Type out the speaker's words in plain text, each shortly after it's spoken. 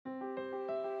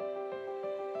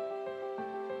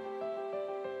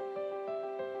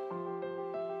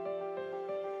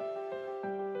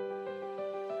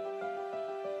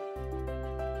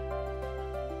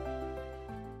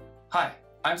Hi,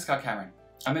 I'm Scott Cameron.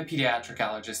 I'm a pediatric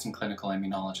allergist and clinical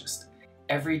immunologist.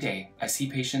 Every day, I see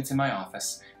patients in my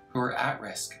office who are at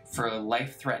risk for a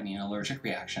life-threatening allergic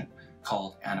reaction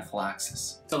called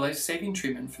anaphylaxis. The life-saving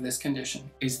treatment for this condition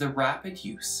is the rapid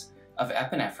use of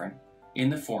epinephrine in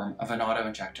the form of an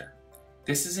auto-injector.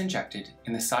 This is injected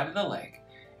in the side of the leg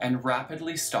and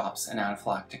rapidly stops an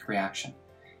anaphylactic reaction.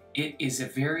 It is a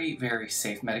very, very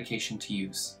safe medication to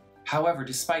use. However,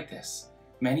 despite this,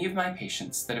 many of my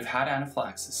patients that have had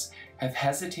anaphylaxis have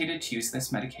hesitated to use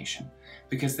this medication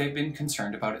because they've been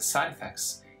concerned about its side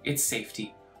effects, its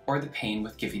safety, or the pain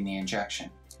with giving the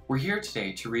injection. We're here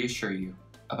today to reassure you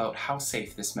about how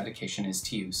safe this medication is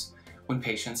to use when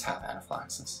patients have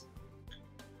anaphylaxis.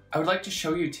 I would like to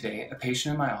show you today a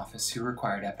patient in my office who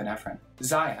required epinephrine.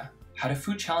 Zaya had a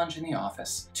food challenge in the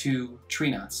office to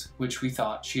tree nuts, which we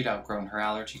thought she had outgrown her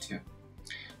allergy to.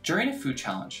 During a food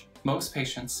challenge, most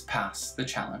patients pass the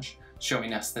challenge,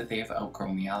 showing us that they have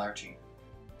outgrown the allergy.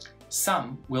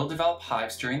 Some will develop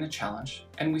hives during the challenge,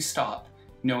 and we stop,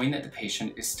 knowing that the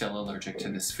patient is still allergic to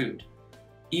this food.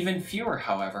 Even fewer,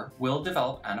 however, will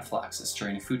develop anaphylaxis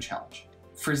during a food challenge.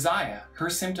 For Zaya, her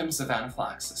symptoms of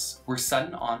anaphylaxis were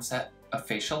sudden onset of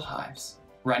facial hives,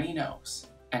 runny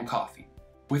nose, and coughing.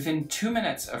 Within 2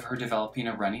 minutes of her developing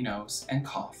a runny nose and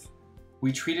cough,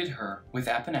 we treated her with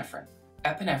epinephrine.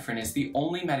 Epinephrine is the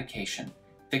only medication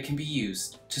that can be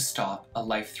used to stop a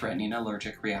life-threatening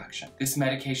allergic reaction. This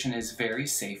medication is very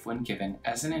safe when given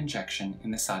as an injection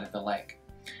in the side of the leg.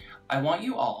 I want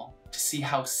you all to see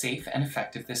how safe and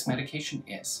effective this medication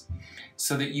is,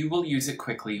 so that you will use it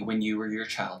quickly when you or your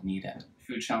child need it.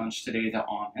 Food challenge today, the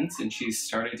almonds, and she's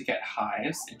started to get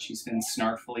hives, and she's been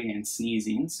snarfly and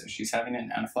sneezing, so she's having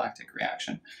an anaphylactic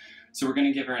reaction. So we're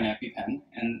going to give her an EpiPen,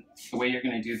 and the way you're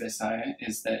going to do this, Zaya,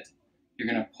 is that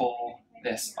you're going to pull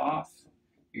this off.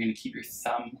 You're going to keep your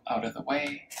thumb out of the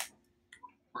way.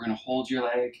 We're going to hold your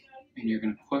leg, and you're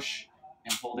going to push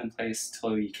and hold in place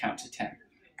till you count to 10.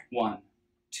 1,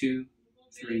 2,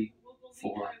 3,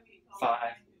 4, 5,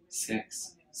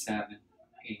 6, 7,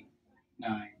 8,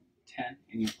 9, 10,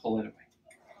 and you pull it away.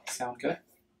 Sound good?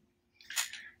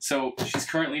 So she's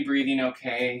currently breathing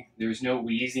okay. There's no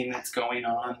wheezing that's going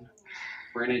on.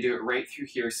 We're going to do it right through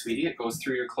here, sweetie. It goes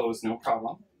through your clothes, no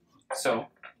problem. So,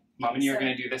 Mom and you are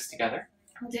going to do this together.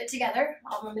 We'll do it together.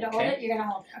 I'll want me to hold it. You're going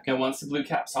to hold it. Okay. Now, once the blue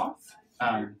cap's off,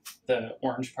 the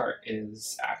orange part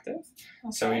is active.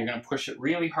 Okay. So you're going to push it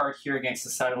really hard here against the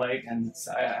side of the leg, and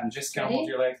I'm just going to hold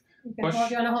your leg. Push. You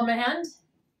want to hold my hand?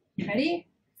 Ready?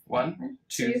 1,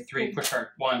 2, 3. Push hard.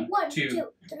 1, 2,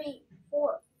 2, 3,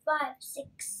 4, 5, 6,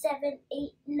 7,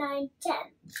 8, 9, 10.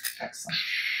 Excellent.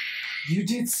 You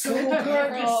did so good.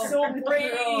 You're so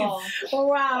brave. Wow.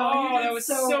 Oh, that was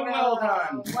so well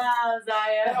done. Wow,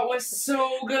 Zaya. That was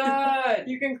so good.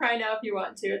 You can cry now if you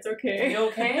want to. It's okay. You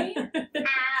okay?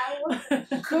 Ow.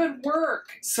 Good work.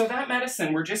 So that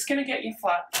medicine, we're just going to get you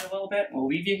flat for a little bit. We'll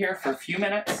leave you here for a few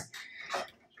minutes.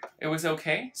 It was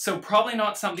okay. So probably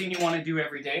not something you want to do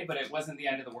every day, but it wasn't the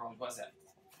end of the world, was it?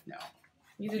 No.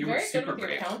 You did You were very good super with your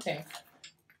brave. counting.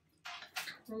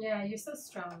 Yeah, you're so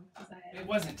strong, Zaya. It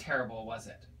wasn't terrible, was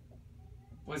it?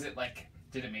 Was it like,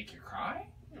 did it make you cry?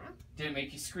 No. Did it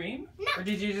make you scream? No. Or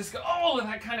did you just go, oh,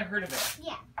 that kind of hurt a bit?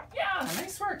 Yeah. Yeah,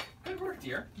 nice work. Good work,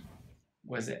 dear.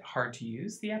 Was it hard to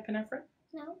use the epinephrine?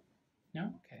 No.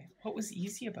 No? Okay. What was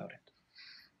easy about it?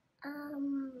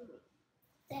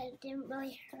 That it didn't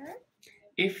really hurt.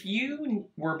 If you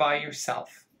were by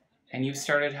yourself and you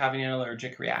started having an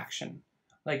allergic reaction,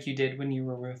 like you did when you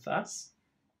were with us,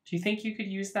 do you think you could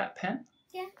use that pen?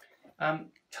 Yeah.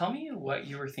 Tell me what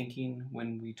you were thinking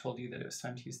when we told you that it was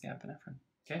time to use the epinephrine.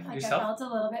 Okay, Like yourself? I felt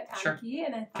a little bit Sure. panicky,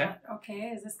 and I thought, okay,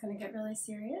 is this going to get really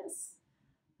serious?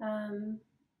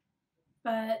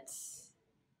 But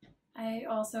I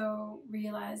also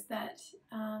realized that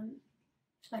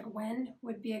like when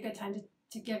would be a good time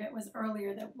to give it was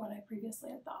earlier than what I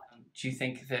previously had thought. Do you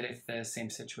think that if the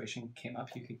same situation came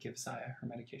up, you could give Zaya her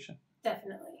medication?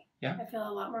 Definitely. Yeah? I feel a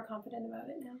lot more confident about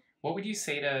it now. What would you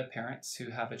say to parents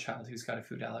who have a child who's got a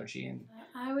food allergy? And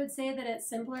I would say that it's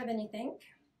simpler than you think.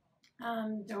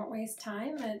 Don't waste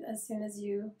time. As soon as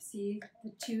you see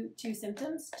the two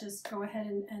symptoms, just go ahead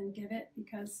and give it,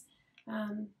 because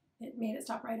it made it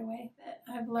stop right away.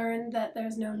 I've learned that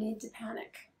there's no need to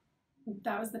panic.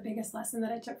 That was the biggest lesson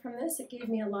that I took from this. It gave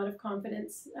me a lot of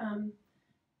confidence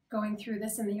going through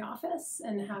this in the office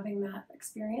and having that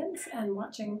experience, and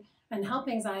watching and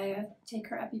helping Zaya take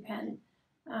her EpiPen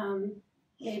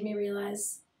made me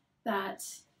realize that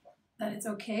it's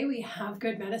okay. We have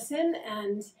good medicine,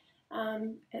 and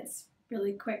it's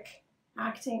really quick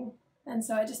acting And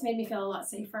so it just made me feel a lot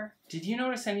safer. Did you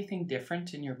notice anything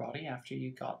different in your body after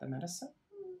you got the medicine?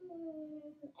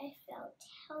 I felt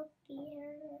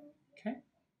healthier. Okay.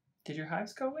 Did your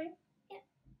hives go away? Yep.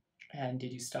 And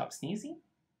did you stop sneezing?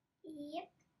 Yep.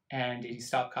 And did you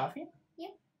stop coughing?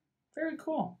 Yep. Very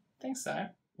cool. Thanks, Zaya.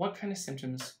 What kind of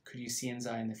symptoms could you see in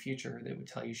Zaya in the future that would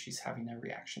tell you she's having a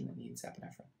reaction that needs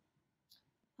epinephrine?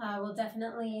 Well,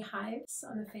 definitely hives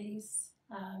on the face,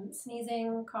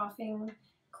 sneezing, coughing,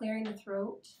 clearing the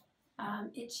throat,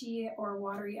 itchy or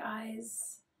watery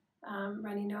eyes,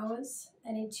 runny nose.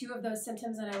 Any two of those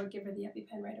symptoms, and I would give her the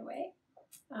EpiPen right away.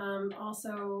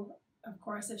 Also, of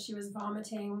course, if she was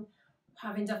vomiting,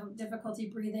 having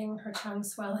difficulty breathing, her tongue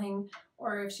swelling,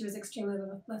 or if she was extremely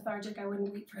lethargic, I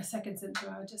wouldn't wait for a second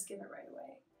symptom. I would just give it right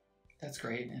away. That's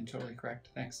great and totally correct.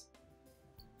 Thanks.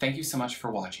 Thank you so much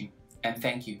for watching, and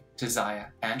thank you to Zaya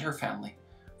and her family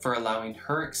for allowing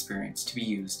her experience to be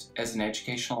used as an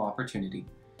educational opportunity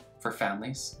for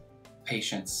families,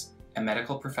 patients, and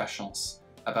medical professionals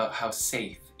about how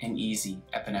safe and easy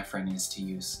epinephrine is to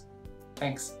use.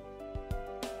 Thanks.